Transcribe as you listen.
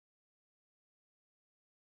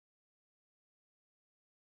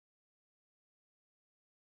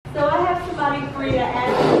anybody free to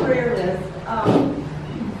add to the prayer list.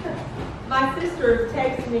 My sister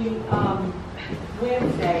texted me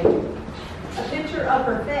Wednesday a picture of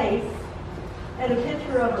her face and a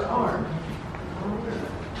picture of her arm.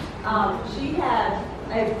 She had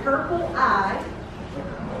a purple eye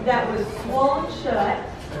that was swollen shut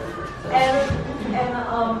and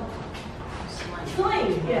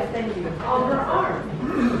sling, yes, thank you, on her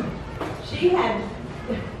arm. She had,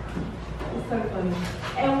 it's so funny,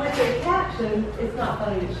 and with the caption, it's not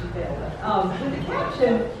funny that she failed it, with the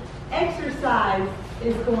caption, exercise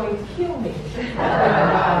is going to kill me.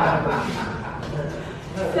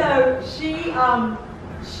 So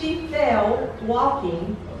she fell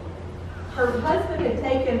walking. Her husband had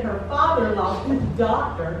taken her father-in-law to the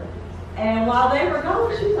doctor, and while they were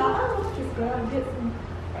gone, she thought, oh, let's just go out and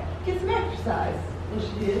get some exercise. And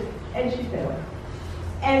she did, and she fell.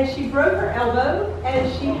 And she broke her elbow, and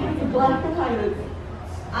she had a black eye.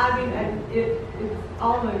 I mean, it's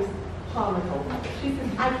almost comical. She said,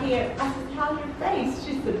 I can't. I said, how's your face?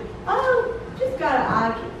 She said, oh, just got an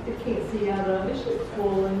eye that can't see out of. It's just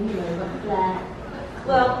swollen, you know, like that.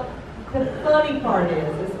 Well, the funny part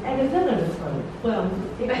is, and it's none of it's funny. Well,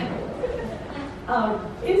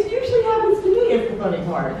 it usually happens to me as the funny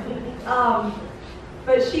part.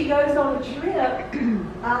 But she goes on a trip,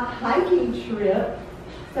 a hiking trip.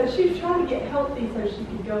 So she was trying to get healthy so she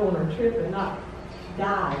could go on her trip and not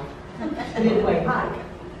die midway hike.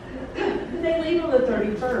 They leave on the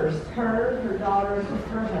 31st, her daughter,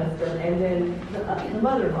 her husband, and then the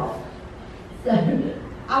mother-in-law. So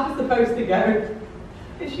I was supposed to go.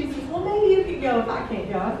 And she says, well, maybe you can go if I can't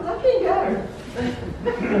go. I said, I can't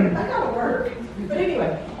go. I gotta work. But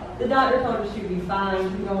anyway, the doctor told her she'd be fine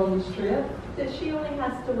to go on this trip, that she only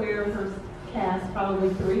has to wear her cast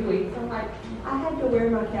probably 3 weeks. I'm like, I had to wear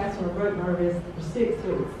my cast when I broke my wrist for 6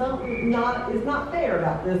 weeks. Something is not fair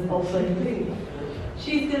about this whole thing to me.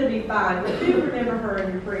 She's going to be fine, but do remember her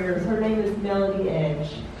in your prayers. Her name is Melody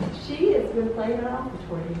Edge. She has been playing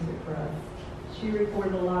offertory music for us. She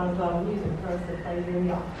recorded a lot of music for us that played in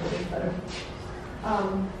the offertory. So,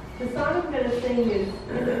 the song I'm going to sing is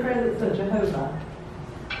In the Presence of Jehovah.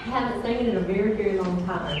 I haven't sang it in a very, very long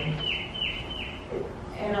time.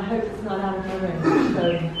 And I hope it's not out of my range.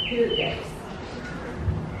 So here it goes.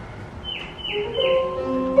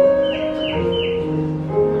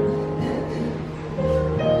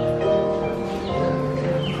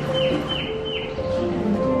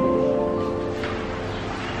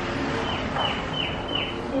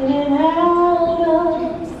 In and out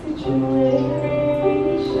of situation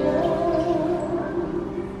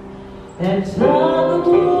and tug of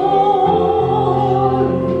war,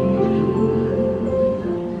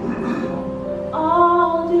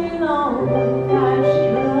 all day long I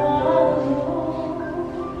struggle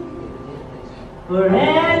for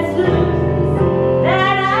answers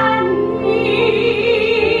that I need,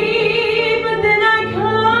 but then I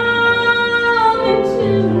come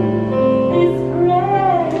into His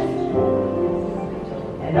presence,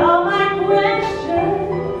 and all my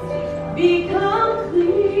questions become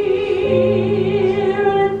clear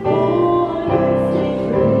and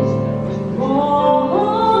voices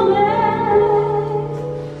moment.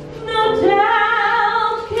 No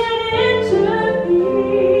doubt can intervene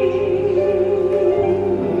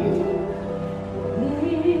in the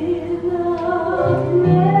presence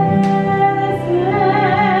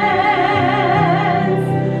of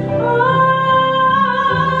Jehovah,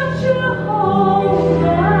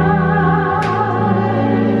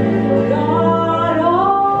 God in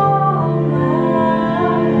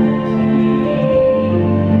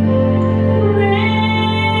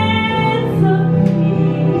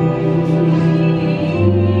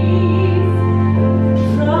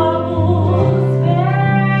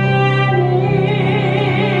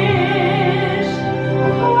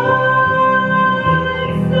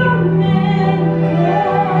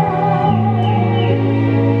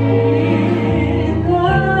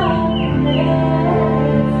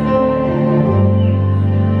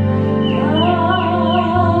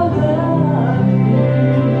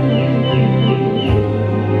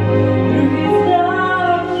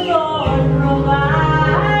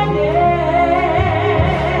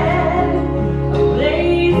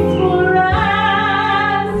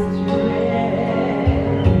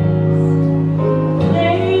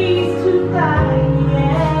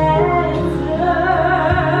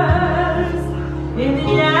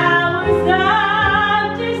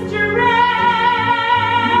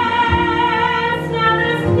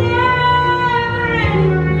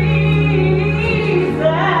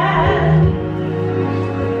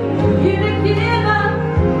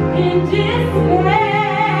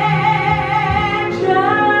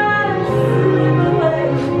just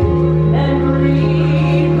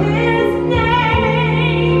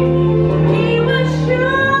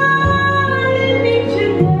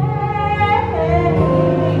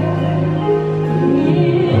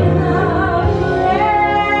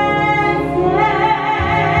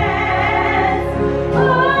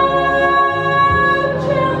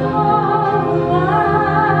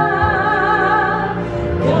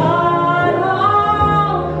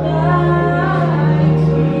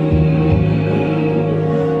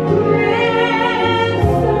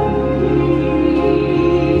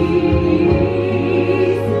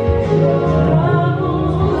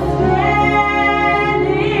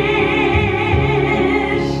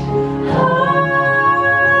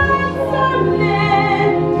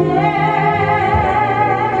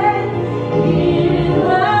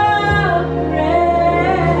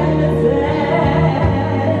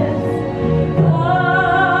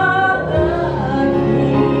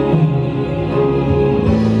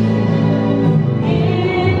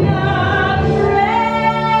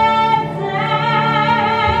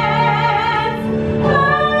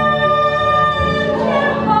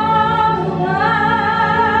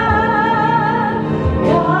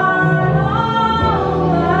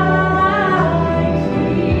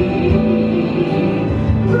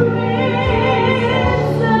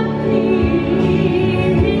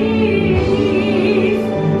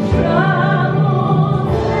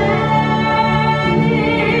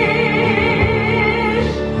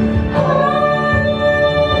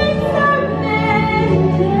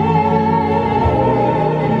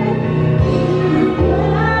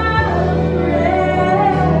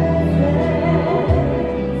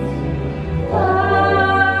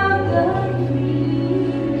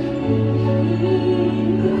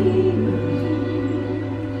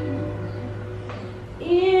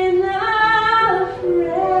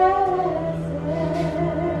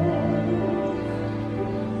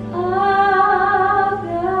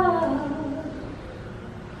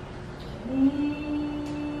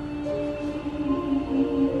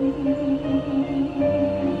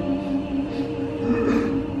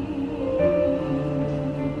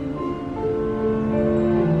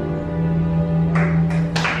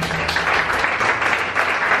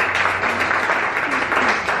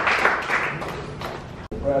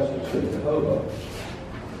presence of Jehovah,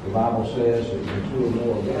 the Bible says that when two or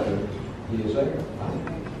more are gathered, He is there.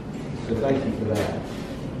 Right? So thank you for that.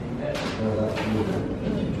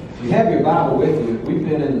 If you have your Bible with you, we've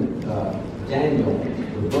been in Daniel,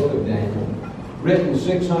 the book of Daniel, written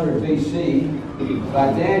 600 BC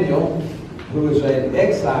by Daniel, who was an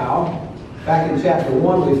exile. Back in chapter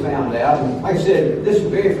 1 we found out, and like I said, this is a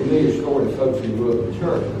very familiar story to folks who grew up in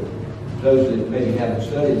church. But those that maybe haven't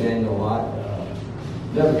studied Daniel a lot,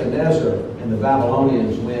 Nebuchadnezzar and the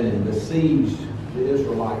Babylonians went and besieged the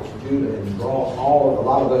Israelites, Judah, and brought a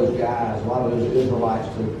lot of those guys, a lot of those Israelites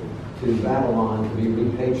to Babylon to be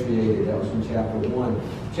repatriated. That was in chapter 1.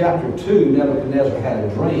 Chapter 2, Nebuchadnezzar had a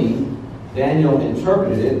dream. Daniel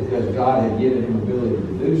interpreted it because God had given him ability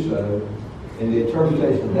to do so. And the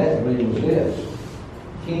interpretation of that dream was this: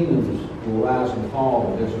 kingdoms will rise and fall,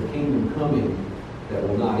 but there's a kingdom coming that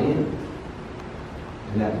will not end.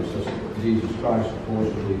 And that was Jesus Christ, of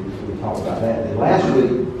course, we talked about that. And last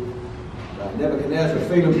week, Nebuchadnezzar,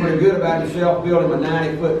 feeling pretty good about himself, built him a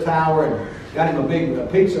 90-foot tower and got him a big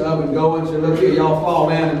pizza oven going. Said, look here, y'all fall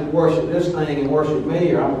down and worship this thing and worship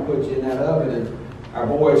me, or I'm going to put you in that oven. And our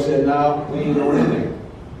boys said, no, we ain't going in there,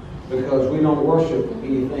 because we don't worship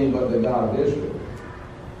anything but the God of Israel.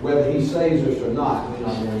 Whether He saves us or not, we're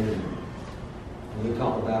not going in there. And we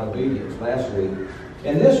talked about obedience last week.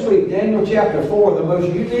 And this week, Daniel chapter 4, the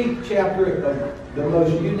most unique chapter in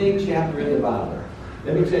the Bible.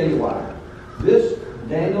 Let me tell you why. This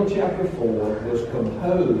Daniel chapter 4 was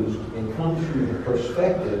composed and comes from the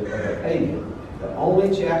perspective of a pagan. The only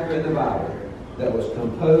chapter in the Bible that was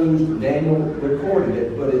composed, Daniel recorded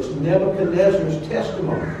it, but it's Nebuchadnezzar's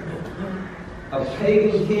testimony. A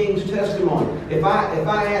pagan king's testimony. If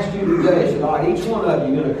I asked you today, said, all right, each one of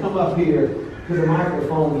you are going to come up here to the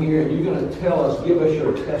microphone here, and you're going to tell us, give us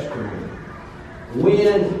your testimony.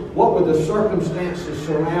 What were the circumstances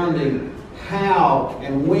surrounding how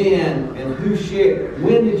and when and who shared?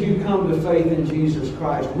 When did you come to faith in Jesus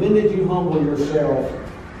Christ? When did you humble yourself?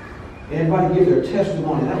 Anybody give their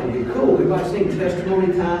testimony? That would be cool. Anybody sing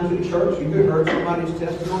testimony times at church? You ever heard somebody's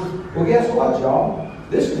testimony? Well, guess what, y'all?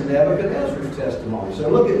 This is Nebuchadnezzar's testimony. So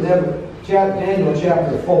look at Daniel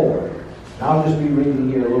chapter 4. I'll just be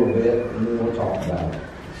reading here a little bit, and then we'll talk about it.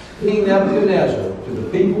 King Nebuchadnezzar, to the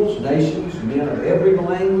peoples, nations, men of every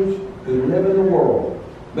language who live in the world,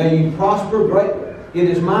 may you prosper greatly. It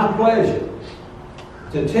is my pleasure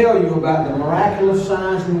to tell you about the miraculous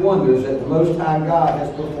signs and wonders that the Most High God has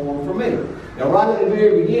performed for me. Now, right at the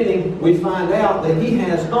very beginning, we find out that He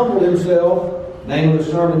has humbled Himself. Name of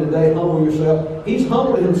the sermon today, humble yourself. He's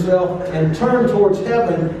humbled Himself and turned towards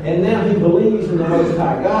heaven, and now He believes in the Most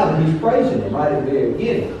High God, and He's praising Him right at the very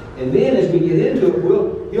beginning. And then as we get into it,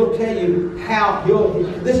 He'll tell you how,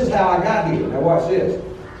 this is how I got here. Now watch this.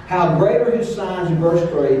 How great are His signs in verse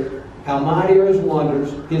 3. How mighty are His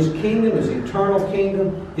wonders. His kingdom is eternal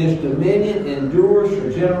kingdom. His dominion endures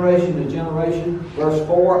from generation to generation. Verse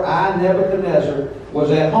 4, I, Nebuchadnezzar, was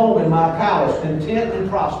at home in my palace, content and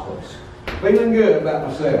prosperous, feeling good about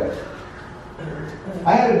myself.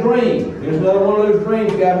 I had a dream. Here's another one of those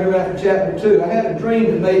dreams, got me right to chapter 2. I had a dream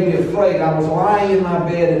that made me afraid. I was lying in my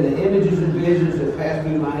bed, and the images and visions that passed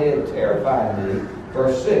through my head terrified me.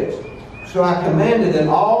 Verse 6. So I commanded that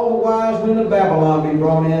all the wise men of Babylon be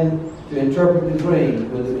brought in to interpret the dream.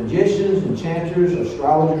 When the magicians, enchanters,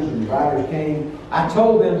 astrologers, and writers came, I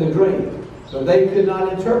told them the dream, but they could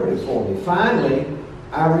not interpret it for me. Finally,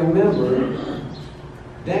 I remembered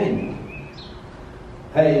Daniel.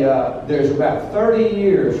 Hey, there's about 30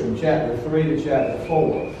 years from chapter 3 to chapter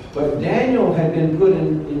 4. But Daniel had been put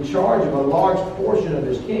in charge of a large portion of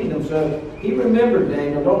his kingdom, so he remembered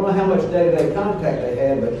Daniel. Don't know how much day-to-day contact they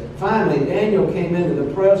had, but finally Daniel came into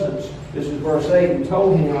the presence. This is verse 8, and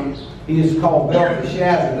told him, he is called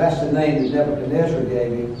Belteshazzar. That's the name that Nebuchadnezzar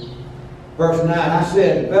gave him. Verse 9, I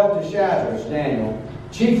said, Belteshazzar, it's Daniel,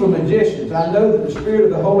 chief of magicians, I know that the spirit of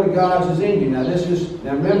the holy gods is in you. Now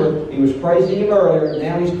remember, he was praising him earlier,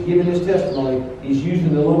 now he's giving his testimony. He's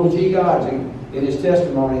using the little g gods in his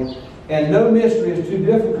testimony. And no mystery is too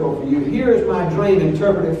difficult for you. Here is my dream,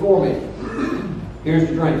 interpreted for me. Here's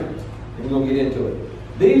the dream. And we're going to get into it.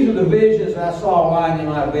 These are the visions I saw lying in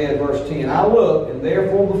my bed, verse 10. I looked, and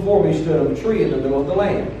therefore before me stood a tree in the middle of the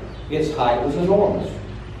land. Its height was enormous.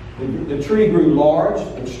 The tree grew large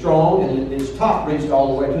and strong, and its top reached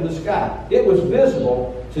all the way to the sky. It was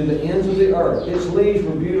visible to the ends of the earth. Its leaves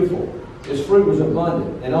were beautiful. Its fruit was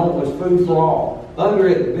abundant, and on it was food for all. Under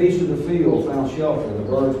it, the beasts of the field found shelter, and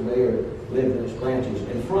the birds of the air lived in its branches.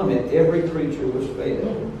 And from it, every creature was fed.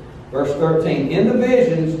 Verse 13, in the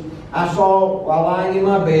visions I saw while lying in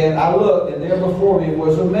my bed, I looked, and there before me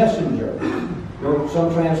was a messenger. or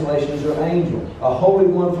some translations are angel, a holy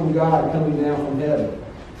one from God coming down from heaven.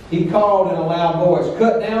 He called in a loud voice,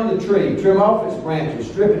 cut down the tree, trim off its branches,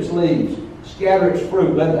 strip its leaves, scatter its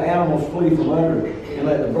fruit, let the animals flee from under it, and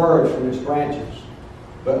let the birds from its branches.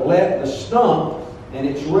 But let the stump and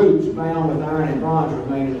its roots bound with iron and bronze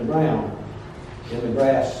remain in the ground, in the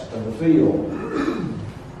grass of the field.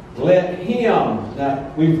 Let him,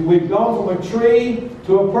 now we've gone from a tree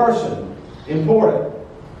to a person, important.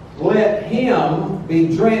 Let him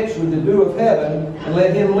be drenched with the dew of heaven, and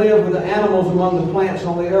let him live with the animals among the plants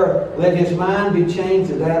on the earth. Let his mind be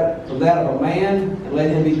changed from that of a man, and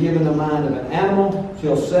let him be given the mind of an animal,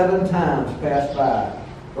 till 7 times pass by.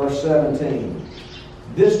 Verse 17.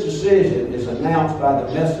 This decision is announced by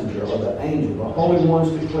the messenger or the angel. The holy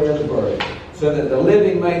ones declare the verdict, so that the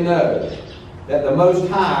living may know that the Most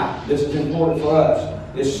High, this is important for us,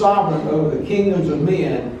 is sovereign over the kingdoms of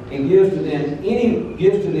men, and gives to them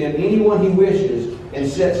anyone he wishes, and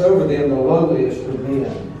sets over them the lowliest of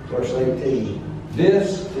men. Verse 18.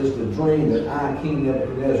 This is the dream that I, King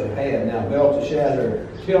Nebuchadnezzar, had. Now, Belteshazzar,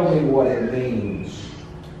 tell me what it means.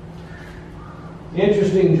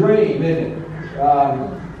 Interesting dream, isn't it?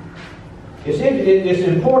 It's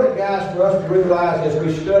important, guys, for us to realize as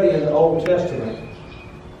we study in the Old Testament.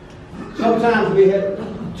 Sometimes we have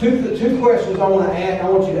two questions I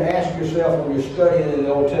want you to ask yourself when you're studying in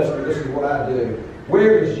the Old Testament. This is what I do.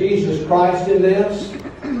 Where is Jesus Christ in this?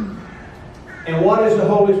 And what is the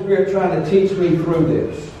Holy Spirit trying to teach me through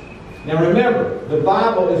this? Now remember, the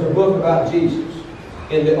Bible is a book about Jesus.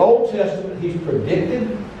 In the Old Testament, He's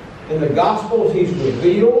predicted. In the Gospels, He's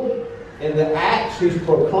revealed. In the Acts, He's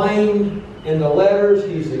proclaimed. In the letters,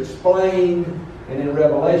 He's explained. And in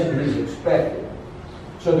Revelation, He's expected.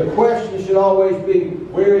 So the question should always be,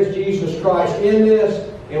 where is Jesus Christ in this?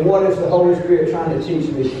 And what is the Holy Spirit trying to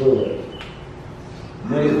teach me through it?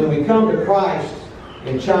 When we come to Christ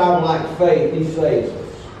in childlike faith, He saves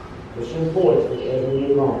us. It's important as we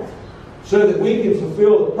move on. So that we can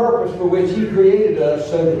fulfill the purpose for which He created us,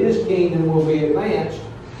 so that His kingdom will be advanced.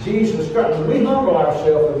 Jesus Christ. When we humble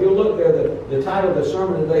ourselves, if you'll look there, the title of the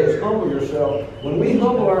sermon today is Humble Yourself. When we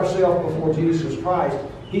humble ourselves before Jesus Christ,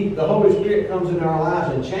 the Holy Spirit comes into our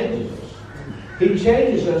lives and changes us. He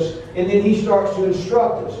changes us, and then He starts to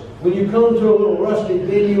instruct us. When you come to a little rustic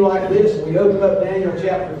venue like this, and we open up Daniel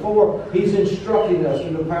chapter 4, He's instructing us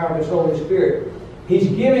through the power of His Holy Spirit. He's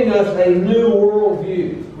giving us a new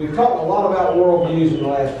worldview. We've talked a lot about worldviews in the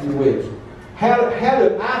last few weeks. How do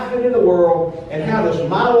I fit in the world, and how does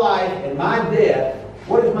my life and my death,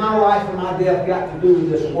 what has my life and my death got to do with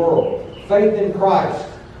this world? Faith in Christ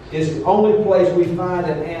is the only place we find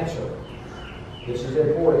an answer. This is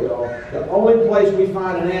important, y'all. The only place we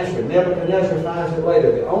find an answer, Nebuchadnezzar finds it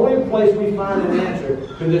later, the only place we find an answer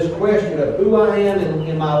to this question of who I am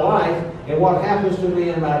in my life and what happens to me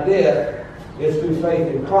in my death is through faith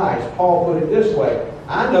in Christ. Paul put it this way,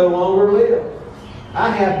 I no longer live. I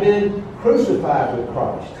have been crucified with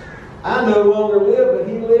Christ. I no longer live, but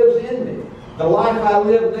He lives in me. The life I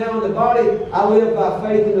live now in the body, I live by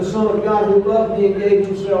faith in the Son of God who loved me and gave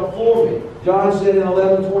Himself for me. John said in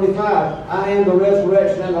 11:25, I am the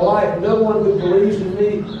resurrection and the life. No one who believes in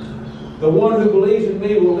me, the one who believes in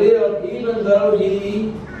me will live even though he,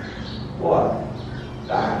 what?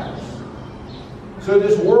 Dies. So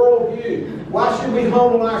this worldview, why should we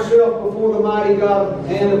humble ourselves before the mighty God,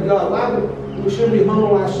 hand of God? Why should we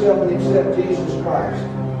humble ourselves and accept Jesus Christ?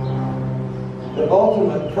 The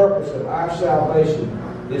ultimate purpose of our salvation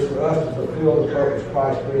is for us to fulfill the purpose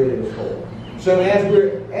Christ created us for. So as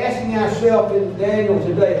we're asking ourselves in Daniel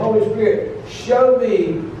today, Holy Spirit, show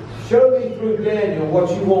me through Daniel what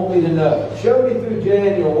you want me to know. Show me through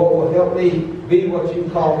Daniel what will help me be what you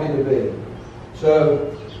call me to be.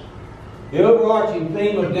 So the overarching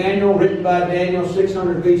theme of Daniel, written by Daniel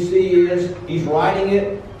 600 BC, is he's writing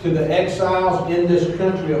it to the exiles in this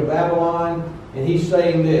country of Babylon, and he's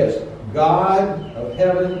saying this: God of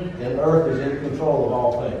heaven and earth is in control of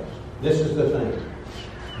all things. This is the thing.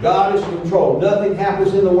 God is in control. Nothing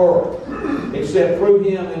happens in the world except through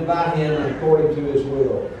Him and by Him and according to His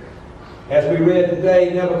will. As we read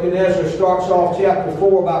today, Nebuchadnezzar starts off chapter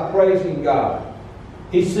 4 by praising God.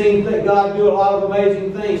 He's seen God do a lot of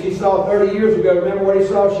amazing things. He saw 30 years ago, remember what he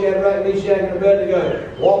saw? Shadrach, Meshach, and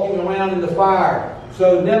Abednego walking around in the fire.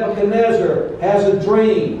 So Nebuchadnezzar has a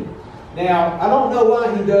dream. Now, I don't know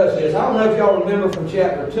why he does this. I don't know if y'all remember from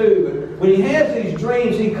chapter 2, but when he has these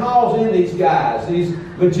dreams, he calls in these guys, these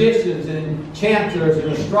magicians and enchanters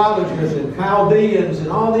and astrologers and Chaldeans and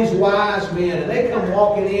all these wise men, and they come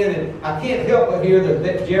walking in, and I can't help but hear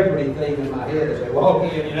the Jeopardy theme in my head as they walk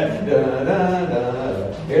in, you know, da, da, da,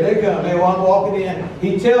 da. Here they come. They want walking in.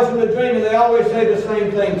 He tells them the dream, and they always say the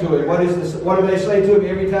same thing to him. What do they say to him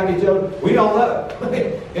every time he tells them? We don't know.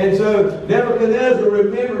 And so Nebuchadnezzar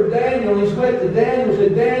remembered Daniel. He went to Daniel and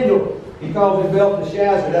said, Daniel, he calls him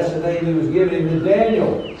Belteshazzar. That's the name he was given him to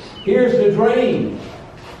Daniel. Here's the dream.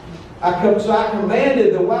 I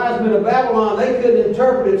commanded the wise men of Babylon. They couldn't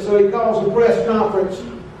interpret it, so he calls a press conference.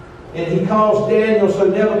 And he calls Daniel. So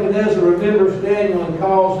Nebuchadnezzar remembers Daniel and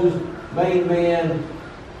calls his main man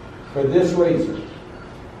for this reason.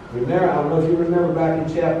 Remember, I don't know if you remember back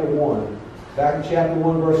in chapter 1. Back in chapter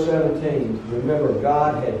 1, verse 17. Remember,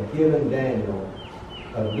 God had given Daniel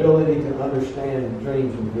ability to understand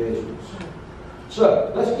dreams and visions.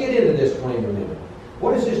 So, let's get into this dream a minute.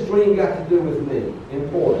 What has this dream got to do with me?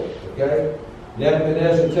 Important, okay?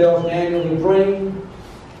 Nebuchadnezzar tells Daniel the dream.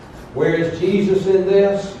 Where is Jesus in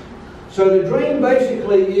this? So the dream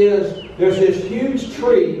basically is, there's this huge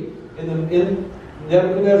tree,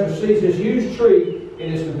 Nebuchadnezzar sees this huge tree,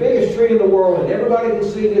 and it's the biggest tree in the world, and everybody can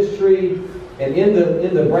see this tree, and in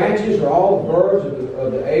the branches are all the birds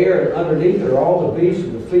of the air, and underneath are all the beasts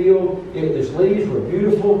of the field. Its leaves were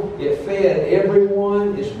beautiful. It fed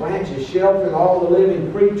everyone. Its branches sheltered all the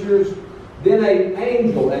living creatures. Then an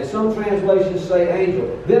angel, and some translations say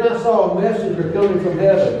angel. Then I saw a messenger coming from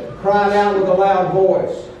heaven, crying out with a loud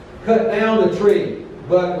voice, cut down the tree,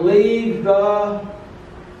 but leave the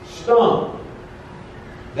stump.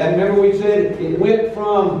 That, remember we said it went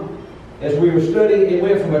from, as we were studying, it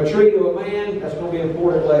went from a tree to a man. That's going to be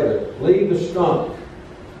important later. Leave the stump.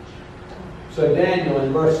 So Daniel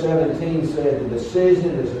in verse 17 said, the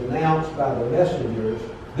decision is announced by the messengers.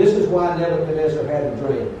 This is why Nebuchadnezzar had a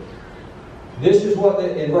dream. This is what,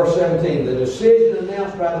 in verse 17, the decision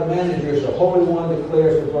announced by the messengers, the Holy One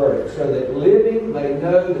declares the verdict, so that living may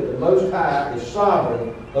know that the Most High is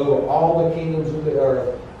sovereign over all the kingdoms of the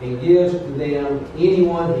earth, and gives to them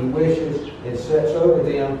anyone he wishes, and sets over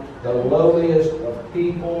them the lowliest of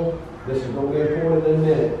people. This is going to be important in a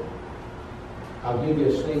minute. I'll give you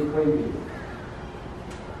a sneak preview.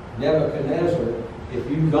 Nebuchadnezzar, if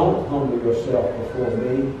you don't humble yourself before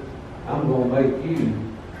me, I'm going to make you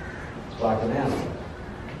like an animal.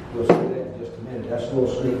 We'll see that in just a minute. That's a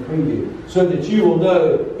little sneak preview. So that you will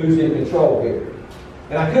know who's in control here.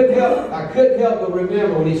 And I couldn't help but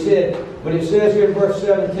remember when it says here in verse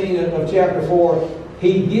 17 of chapter 4,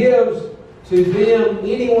 he gives to them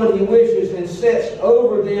anyone he wishes and sets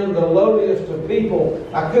over them the lowliest of people.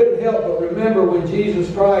 I couldn't help but remember when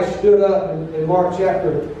Jesus Christ stood up in Mark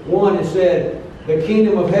chapter 1 and said, the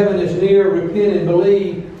kingdom of heaven is near, repent and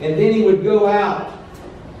believe. And then he would go out.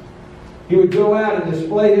 He would go out and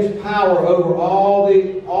display his power over all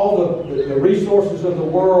the resources of the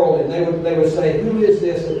world, and they would say, who is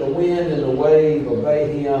this that the wind and the wave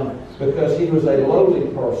obey him? Because he was a lowly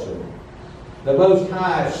person. The Most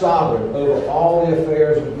High is sovereign over all the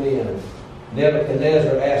affairs of men.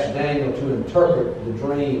 Nebuchadnezzar asked Daniel to interpret the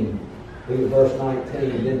dream. Look at verse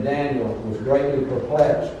 19. Then Daniel was greatly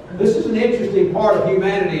perplexed. This is an interesting part of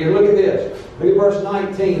humanity here. Look at this. Look at verse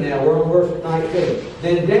 19 now. We're on verse 19.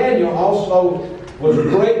 Then Daniel also was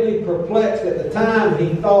greatly perplexed at the time.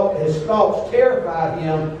 He thought his thoughts terrified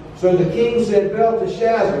him. So the king said,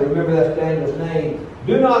 Belteshazzar, remember that's Daniel's name,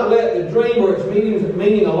 do not let the dream or its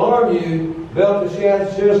meaning alarm you.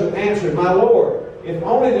 Belteshazzar answered, my lord, if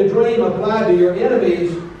only the dream applied to your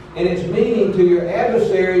enemies and its meaning to your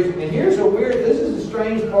adversaries. And here's this is the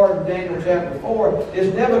strange part of Daniel chapter 4,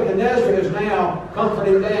 is Nebuchadnezzar is now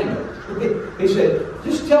comforting Daniel. He said,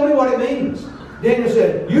 just tell me what it means. Daniel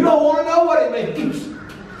said, you don't want to know what it means.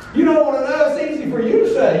 You don't want to know. It's easy for you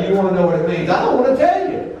to say you want to know what it means. I don't want to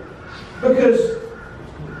tell you. Because,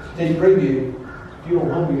 sneak preview, if you don't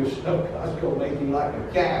humble yourself, God's going to make you like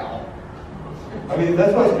a cow. I mean,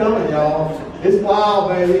 that's what's coming, y'all. It's wild,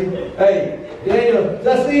 baby. Hey, Daniel,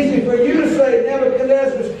 that's easy for you to say.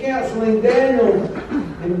 Nebuchadnezzar's counseling Daniel.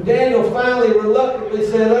 And Daniel finally reluctantly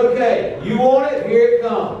said, okay, you want it? Here it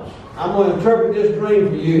comes. I'm going to interpret this dream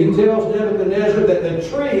for you. He tells Nebuchadnezzar that the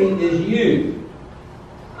tree is you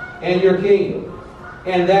and your kingdom.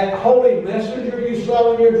 And that holy messenger you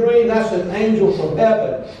saw in your dream, that's an angel from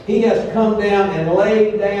heaven. He has come down and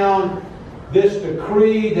laid down this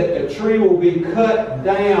decree that the tree will be cut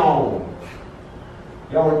down.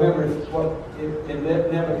 Y'all remember what in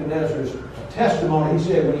Nebuchadnezzar's testimony, he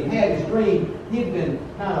said when he had his dream, he'd been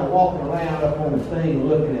kind of walking around up on the thing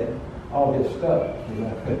looking at all his stuff. You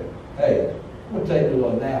know, hey, I'm going to take a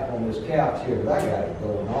little nap on this couch here because I got it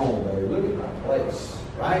going on, baby. Look at my place,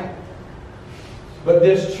 right? But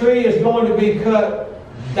this tree is going to be cut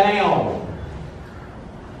down.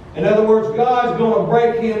 In other words, God's going to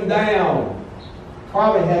break him down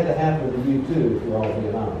probably had to happen to you too, if you're all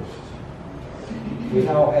being honest. We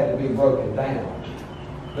all had to be broken down.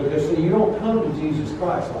 Because see, you don't come to Jesus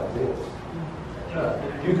Christ like this.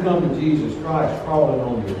 You come to Jesus Christ crawling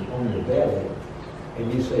on your belly,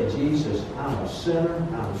 and you say, Jesus, I'm a sinner,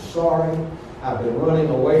 I'm sorry, I've been running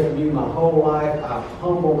away from you my whole life, I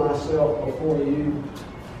humble myself before you.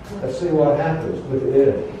 Let's see what happens. Look at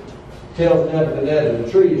this. Tells Nebuchadnezzar,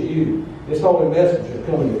 the tree is you. This holy messenger is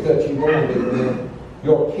coming to cut you down, big man.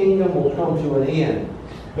 Your kingdom will come to an end.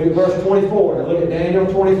 Look at verse 24. Now look at Daniel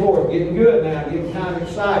 24. It's getting good now. It's getting kind of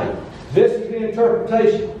exciting. This is the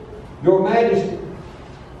interpretation. Your Majesty,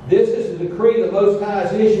 this is the decree the Most High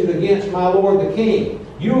has issued against my Lord the King.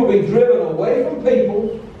 You will be driven away from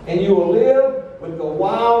people, and you will live with the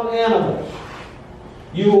wild animals.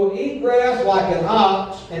 You will eat grass like an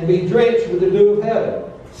ox and be drenched with the dew of heaven.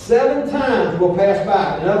 7 times will pass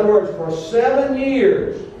by. In other words, for 7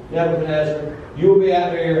 years, Nebuchadnezzar, you will be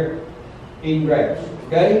out there eating grass.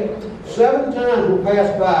 Okay? 7 times will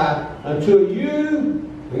pass by until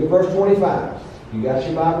you, look at verse 25. You got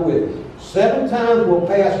your Bible with you. 7 times will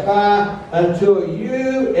pass by until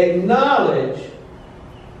you acknowledge,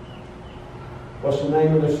 what's the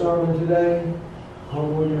name of the sermon today?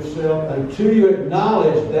 Humble yourself. Until you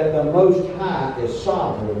acknowledge that the Most High is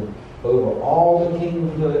sovereign over all the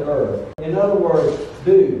kingdoms of the earth. In other words,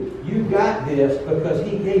 dude, you got this because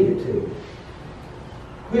He gave it to you.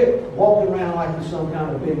 Quit walking around like it's some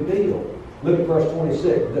kind of big deal. Look at verse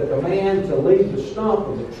 26. The command to leave the stump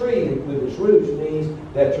of the tree with its roots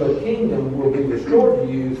means that your kingdom will be restored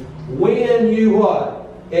to you when you what?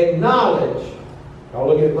 Acknowledge. Now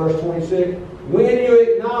look at verse 26. When you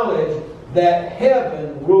acknowledge that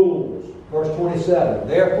heaven rules. Verse 27.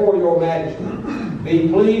 Therefore, your Majesty, be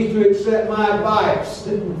pleased to accept my advice.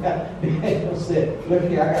 Daniel said, look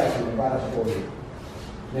here, I got some advice for you.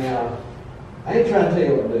 Now, I ain't trying to tell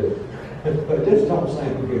you what to do, but this don't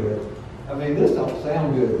sound good. I mean, this don't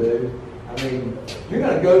sound good, dude. I mean, you're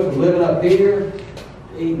going to go from living up here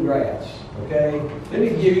to eating grass, okay? Let me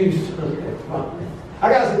give you some. I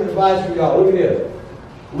got some advice for y'all. Look at this.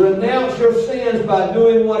 Renounce your sins by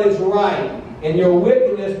doing what is right, and your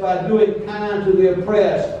wickedness by doing kind to the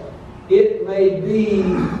oppressed. It may be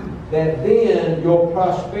that then your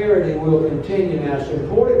prosperity will continue. Now, it's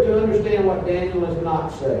important to understand what Daniel is not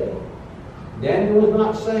saying. Daniel is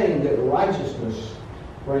not saying that righteousness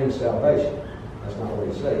brings salvation. That's not what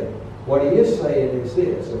he's saying. What he is saying is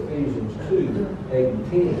this, Ephesians 2, 8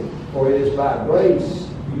 and 10. For it is by grace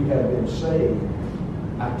you have been saved.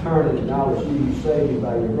 I turn and acknowledge you, you saved me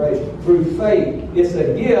by your grace. Through faith, it's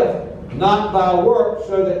a gift, not by works,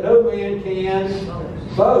 so that no man can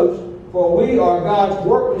boast. For we are God's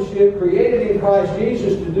workmanship, created in Christ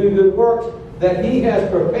Jesus to do good works that He has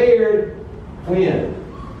prepared when?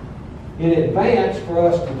 In advance for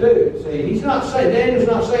us to do. See, he's not saying, Daniel's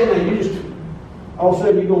not saying that you just, all of a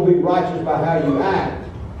sudden you're going to be righteous by how you act.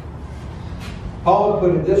 Paul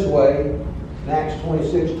put it this way, in Acts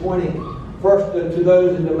 26:20. First to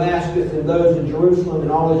those in Damascus and those in Jerusalem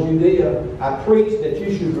and all of Judea, I preach that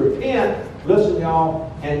you should repent, listen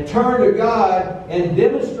y'all, and turn to God and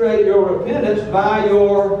demonstrate your repentance by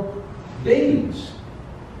your deeds.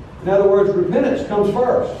 In other words, repentance comes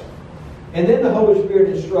first. And then the Holy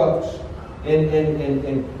Spirit instructs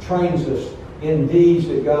and trains us in deeds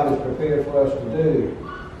that God has prepared for us to do.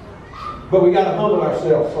 But we got to humble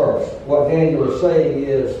ourselves first. What Daniel is saying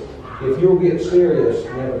is, if you'll get serious,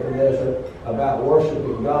 Nebuchadnezzar, about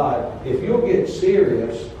worshiping God, if you'll get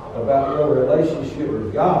serious about your relationship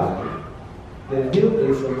with God, then He'll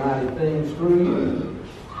do some mighty things through you.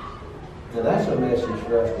 Now that's a message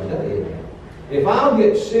for us today, isn't it? If I'll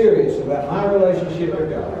get serious about my relationship with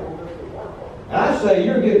God, and I say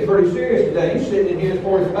you're getting pretty serious today. You're sitting in here at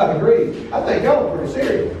 45 degrees. I think y'all are pretty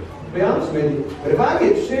serious, to be honest with you. But if I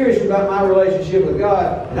get serious about my relationship with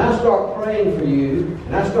God, and I start praying for you,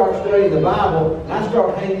 and I start studying the Bible, and I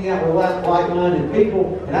start hanging out with like-minded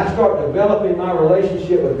people, and I start developing my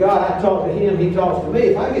relationship with God, I talk to Him, He talks to me.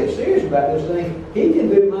 If I get serious about this thing, He can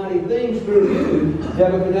do mighty things through you,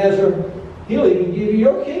 Nebuchadnezzar. He'll even give you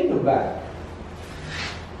your kingdom back.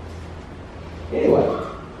 Anyway,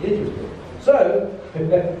 interesting. So,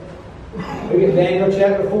 look at Daniel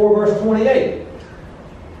chapter 4, verse 28.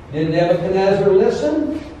 Did Nebuchadnezzar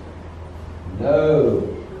listen?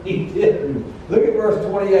 No, he didn't. Look at verse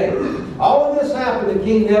 28. All of this happened to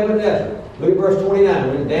King Nebuchadnezzar. Look at verse 29.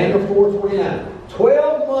 In Daniel 4:29.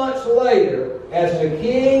 12 months later, as the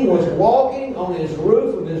king was walking on his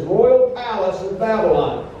roof of his royal palace in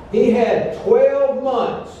Babylon, he had 12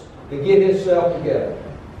 months to get himself together.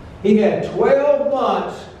 He had 12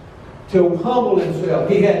 months to humble himself.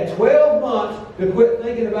 He had 12 months to quit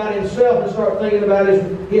thinking about himself and start thinking about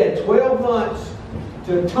he had 12 months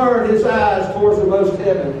to turn his eyes towards the most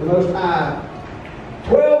heaven, the most high.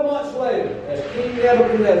 12 months later, as King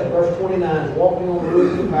Nebuchadnezzar, verse 29, is walking on the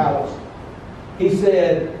roof of the palace, he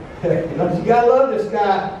said, you gotta love this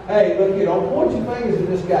guy. Hey, look, don't point your fingers at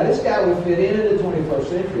this guy. This guy would fit in the 21st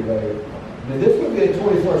century, baby. I mean, this would be a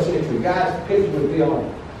 21st century. Guy's picture would be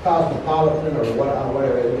on Cosmopolitan or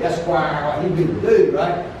whatever, Esquire. He'd be the dude,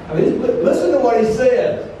 right? I mean, listen to what he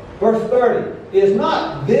says. Verse 30. Is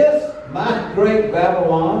not this my great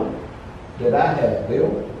Babylon that I have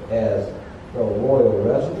built as the royal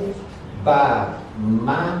residence by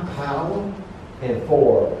my power and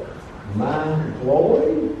for my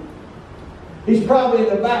glory? He's probably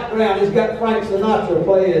in the background. He's got Frank Sinatra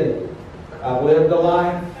playing I've lived a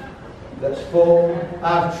life that's full.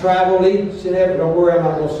 I've traveled each and every, don't worry, I'm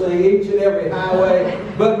not going to sing each and every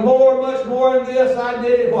highway. But much more than this, I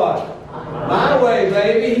did it what? My way,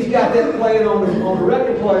 baby. He's got that playing on the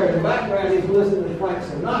record player in the background. He's listening to Frank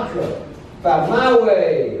Sinatra. About my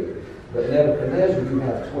way. But Nebuchadnezzar, you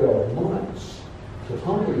have 12 months to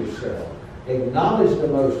humble yourself. Acknowledge the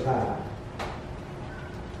Most High.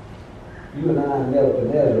 You and I and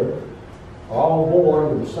Nebuchadnezzar are all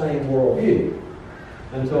born with the same worldview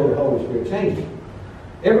until the Holy Spirit changes you.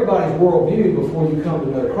 Everybody's worldview before you come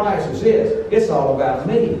to know Christ is this. It's all about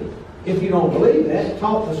me. If you don't believe that,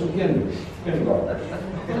 talk to some kindergartners.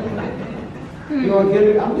 You know what,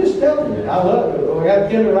 kinder? I'm just telling you. I love it. We got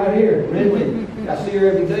Kinder right here. Really, I see her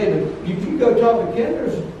every day. But if you go talk to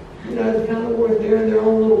kinders, it's kind of where they're in their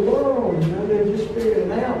own little world. They're just figuring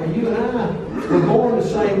it out. But you and I were born the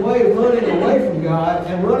same way, running away from God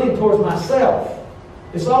and running towards myself.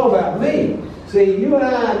 It's all about me. See, you and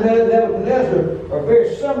I and Nebuchadnezzar are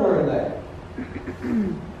very similar in that.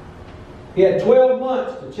 He had 12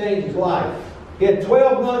 months to change his life. He had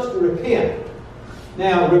 12 months to repent.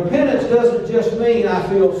 Now, repentance doesn't just mean I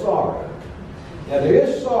feel sorry. Now, there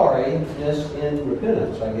is sorriness in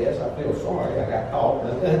repentance, I guess. I feel sorry. I got caught.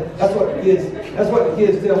 That's what the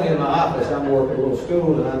kids tell me in my office. I'm working at a little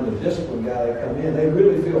school and I'm the discipline guy. They come in. They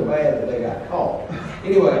really feel bad that they got caught.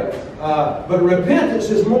 Anyway, but repentance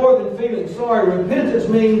is more than feeling sorry. Repentance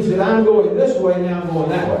means that I'm going this way, now I'm going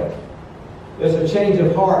that way. There's a change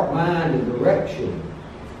of heart, mind, and direction.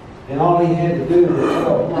 And all he had to do with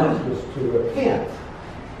 12 months was to repent.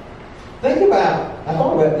 I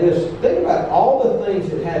thought about this. Think about all the things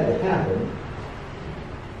that had to happen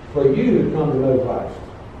for you to come to know Christ.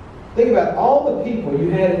 Think about all the people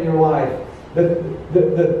you had in your life, the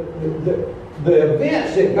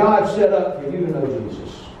events that God set up for you to know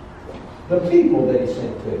Jesus. The people that He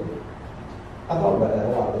sent to you. I thought about that a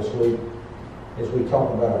lot this week as we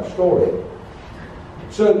talk about our story.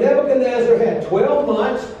 So Nebuchadnezzar had 12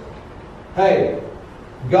 months. Hey,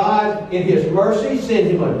 God, in His mercy, sent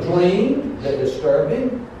him a dream that disturbed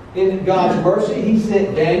him. In God's mercy, He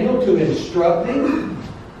sent Daniel to instruct him.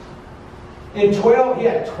 He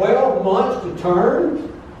had 12 months to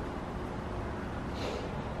turn.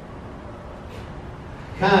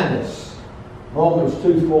 Kindness. Romans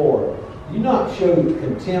 2:4. Do not show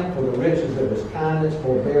contempt for the riches of His kindness,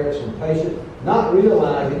 forbearance, and patience, not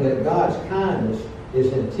realizing that God's kindness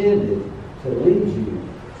is intended to lead you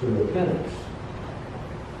to repentance.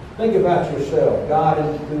 Think about yourself.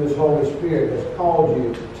 God, through His Holy Spirit, has called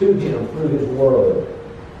you to Him through His Word.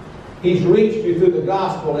 He's reached you through the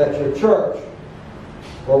gospel at your church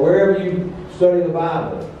or wherever you study the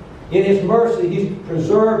Bible. In His mercy, He's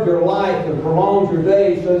preserved your life and prolonged your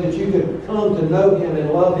days so that you can come to know Him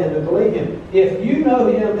and love Him and believe Him. If you know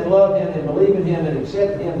Him and love Him and believe in Him and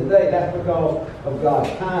accept Him today, that's because of God's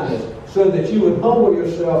kindness, so that you would humble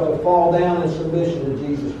yourself to fall down in submission to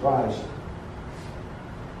Jesus Christ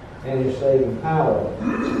and His saving power.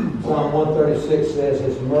 Psalm 136 says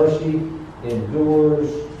His mercy endures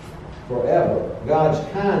forever. God's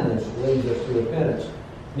kindness leads us to repentance.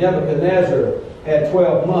 Nebuchadnezzar had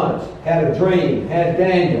 12 months, had a dream, had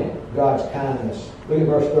Daniel, God's kindness. Look at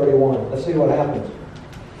verse 31. Let's see what happens.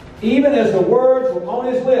 Even as the words were on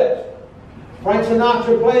his lips, Frank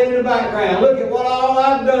Sinatra playing in the background, look at what all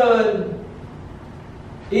I've done.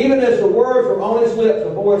 Even as the words were on his lips, a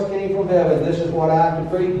voice came from heaven. This is what I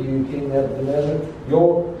decree to you, King Nebuchadnezzar.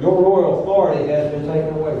 Your royal authority has been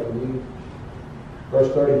taken away from you.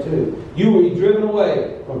 Verse 32. You will be driven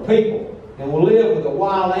away from people and will live with the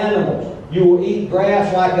wild animals. You will eat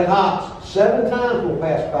grass like an ox. 7 times will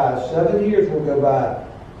pass by. 7 years will go by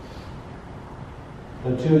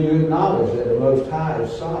until you acknowledge that the Most High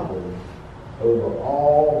is sovereign over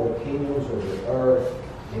all the kingdoms of the earth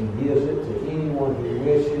and gives it to anyone who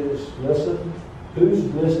wishes. Listen, who's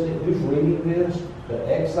listening? Who's reading this? The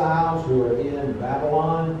exiles who are in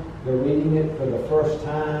Babylon, they're reading it for the first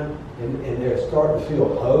time, and they're starting to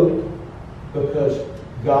feel hope because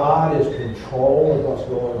God is in control of what's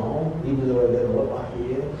going on, even though it doesn't look like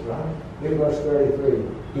He is, right? Look at verse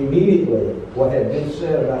 33. Immediately, what had been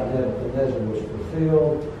said about Nebuchadnezzar was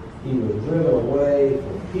fulfilled. He was driven away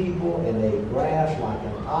from people and ate grass like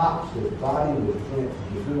an ox. His body was drenched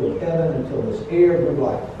in the dew of heaven until his hair grew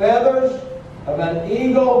like feathers of an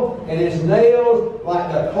eagle and his nails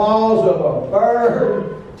like the claws of a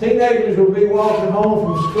bird. Teenagers would be walking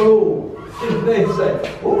home from school. And they'd say,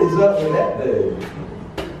 what is up with that dude?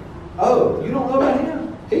 Oh, you don't know about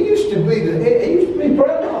him? He used to be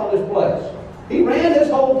president on this place. He ran this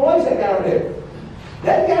whole place, that guy right there.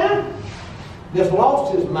 That guy just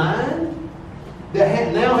lost his mind,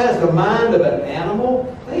 that now has the mind of an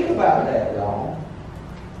animal. Think about that, y'all.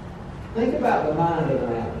 Think about the mind of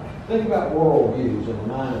an animal. Think about worldviews and the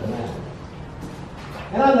mind of an animal.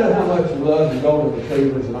 And I know how much you love your golden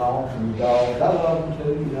retrievers and all, and your dogs. I love them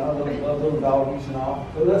too, you know, I love little doggies and all.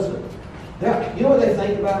 But listen, you know what they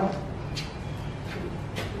think about?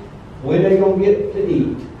 When they going to get to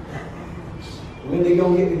eat. When they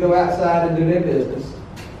going to get to go outside and do their business.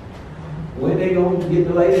 When they going to get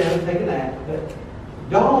to lay down and take a nap. But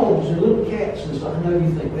dogs and little cats and stuff, I know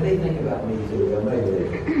you think, well, they think about me too. Well, maybe they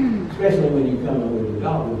do. Especially when you come in with the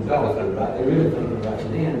dog food, right? They're really thinking about you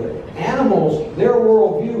then. But animals, their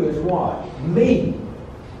worldview is what? Me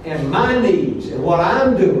and my needs and what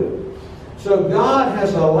I'm doing. So God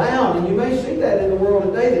has allowed, and you may see that in the world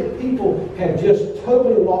today, that people have just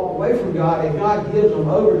totally walked away from God, and God gives them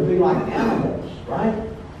over to be like animals, right?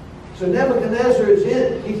 So Nebuchadnezzar is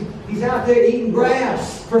he's out there eating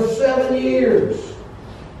grass for 7 years.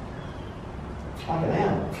 Like an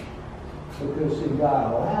animal. Because, see,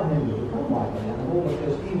 God allowed him to become like an animal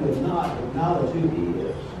because he would not acknowledge who he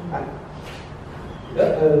is.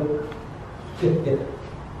 Uh-oh.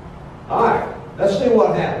 All right, let's see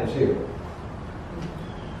what happens here.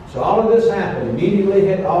 So all of this happened. Immediately,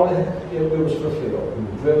 it was fulfilled. He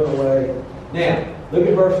was driven away. Now, look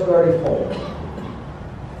at verse 34.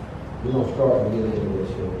 We're going to start and get into this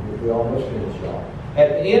here. We almost finished, y'all. At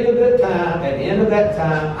the end of that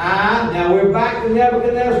time, now we're back to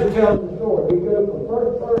Nebuchadnezzar telling the story. We go from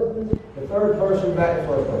first person to third person back to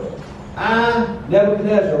first person. I,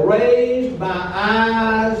 Nebuchadnezzar, raised my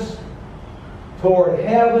eyes toward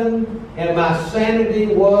heaven, and my sanity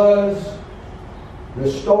was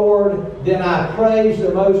restored. Then I praised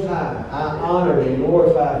the Most High. I honored and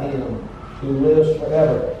glorified Him who lives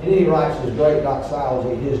forever. And he writes his great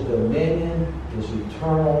doxology. His dominion is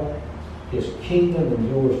eternal. His kingdom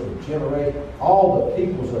endures for generations. All the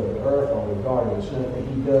peoples of the earth are regarding the Son, and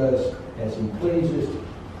he does as he pleases.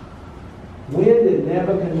 When did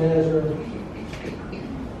Nebuchadnezzar,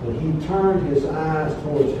 when he turned his eyes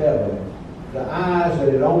towards heaven, the eyes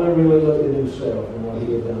that had only really looked at himself and what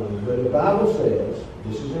he had done? But the Bible says,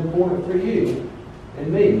 this is important for you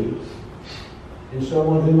and me, and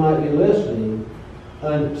someone who might be listening,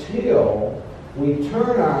 until we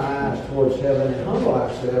turn our eyes towards heaven and humble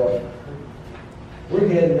ourselves, we're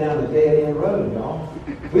heading down a dead-end road, y'all.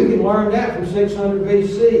 We can learn that from 600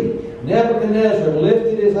 BC. Nebuchadnezzar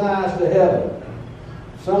lifted his eyes to heaven.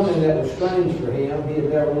 Something that was strange for him. He had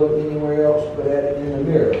never looked anywhere else but at it in the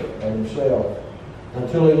mirror at himself.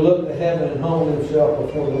 Until he looked to heaven and humbled himself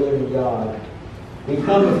before the living God. We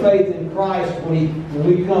come to faith in Christ when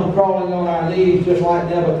we come crawling on our knees just like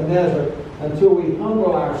Nebuchadnezzar. Until we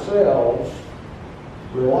humble ourselves,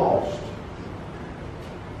 we're lost.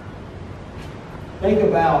 Think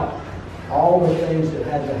about all the things that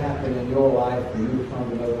had to happen in your life for you to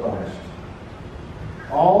come to know Christ.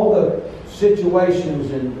 All the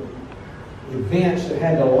situations and events that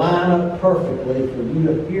had to line up perfectly for you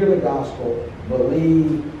to hear the gospel,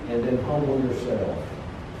 believe, and then humble yourself.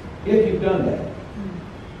 If you've done that.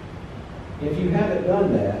 If you haven't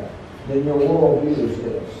done that, then your worldview is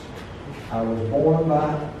this. I was born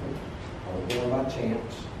by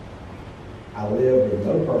chance. I lived with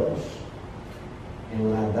no purpose. And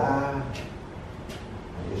when I die,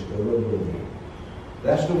 I just go to oblivion.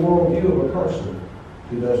 That's the worldview of a person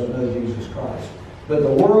who doesn't know Jesus Christ. But the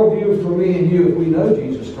worldview for me and you, if we know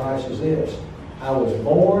Jesus Christ, is this. I was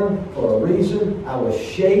born for a reason. I was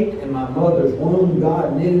shaped in my mother's womb.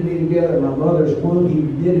 God knitted me together in my mother's womb. He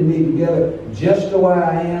knitted me together just the way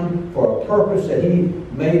I am for a purpose that He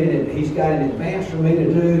made it. He's got an advance for me to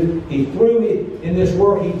do. He threw me in this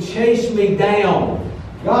world. He chased me down.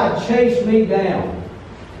 God chased me down.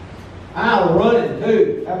 I was running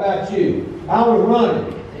too. How about you? I was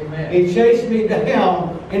running. Amen. He chased me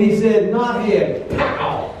down and He said, not head.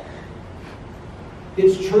 Pow!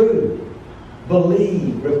 It's true.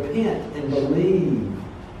 Believe, repent, and believe.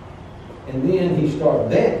 And then he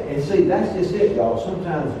starts that. And see, that's just it, y'all.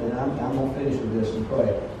 Sometimes, and I'm going to finish with this and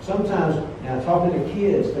pray. Sometimes, now talking to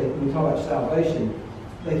kids, we talk about salvation,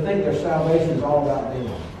 they think their salvation is all about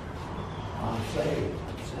them. I'm saved.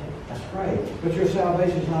 That's great. But your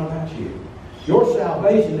salvation is not about you. Your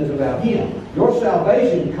salvation is about Him. Your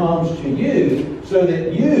salvation comes to you so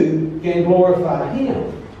that you can glorify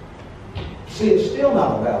Him. See, it's still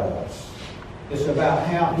not about us. It's about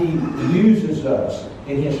how He uses us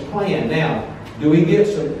in His plan. Now, do we get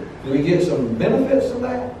some benefits from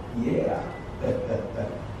that? Yeah.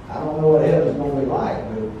 I don't know what heaven's going to be like,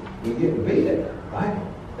 but we get to be there, right?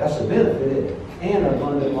 That's a benefit, isn't it? And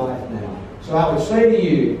abundant life now. So I would say to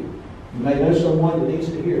you, you may know someone that needs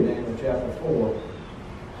to hear Daniel chapter 4.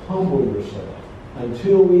 Humble yourself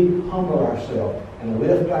until we humble ourselves and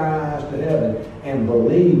lift our eyes to heaven and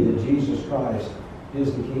believe that Jesus Christ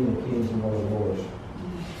is the King of Kings and Lord of Lords.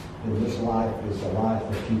 And this life is a life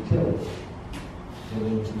of futility. It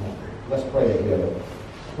means nothing. Let's pray together.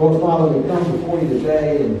 Lord Father, we come before you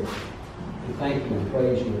today and we thank you and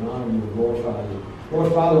praise you and honor you and glorify you.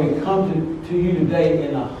 Lord Father, we come to you today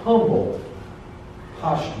in a humble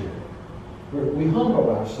posture. We humble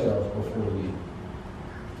ourselves before you.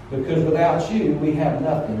 Because without you, we have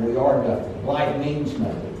nothing. We are nothing. Life means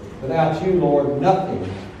nothing. Without you, Lord,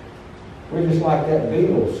 nothing. We're just like that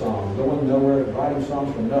Beatles song, going nowhere, writing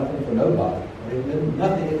songs for nothing, for nobody.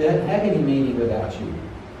 Nothing. It doesn't have any meaning without you.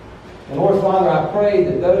 And Lord Father, I pray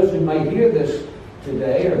that those who may hear this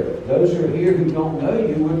today, or those who are here who don't know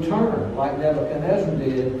you, would turn like Nebuchadnezzar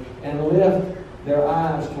did and lift their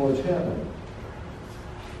eyes towards heaven,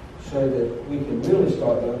 so that we can really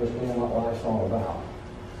start to understand what life's all about.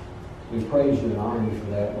 We praise you and honor you for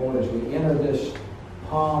that. Lord, as we enter this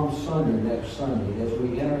Palm Sunday, next Sunday, as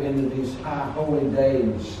we enter into these high holy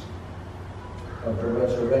days of the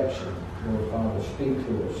resurrection, Lord Father, speak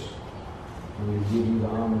to us. And we give you the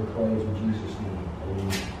honor and praise in Jesus' name.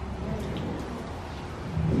 Amen.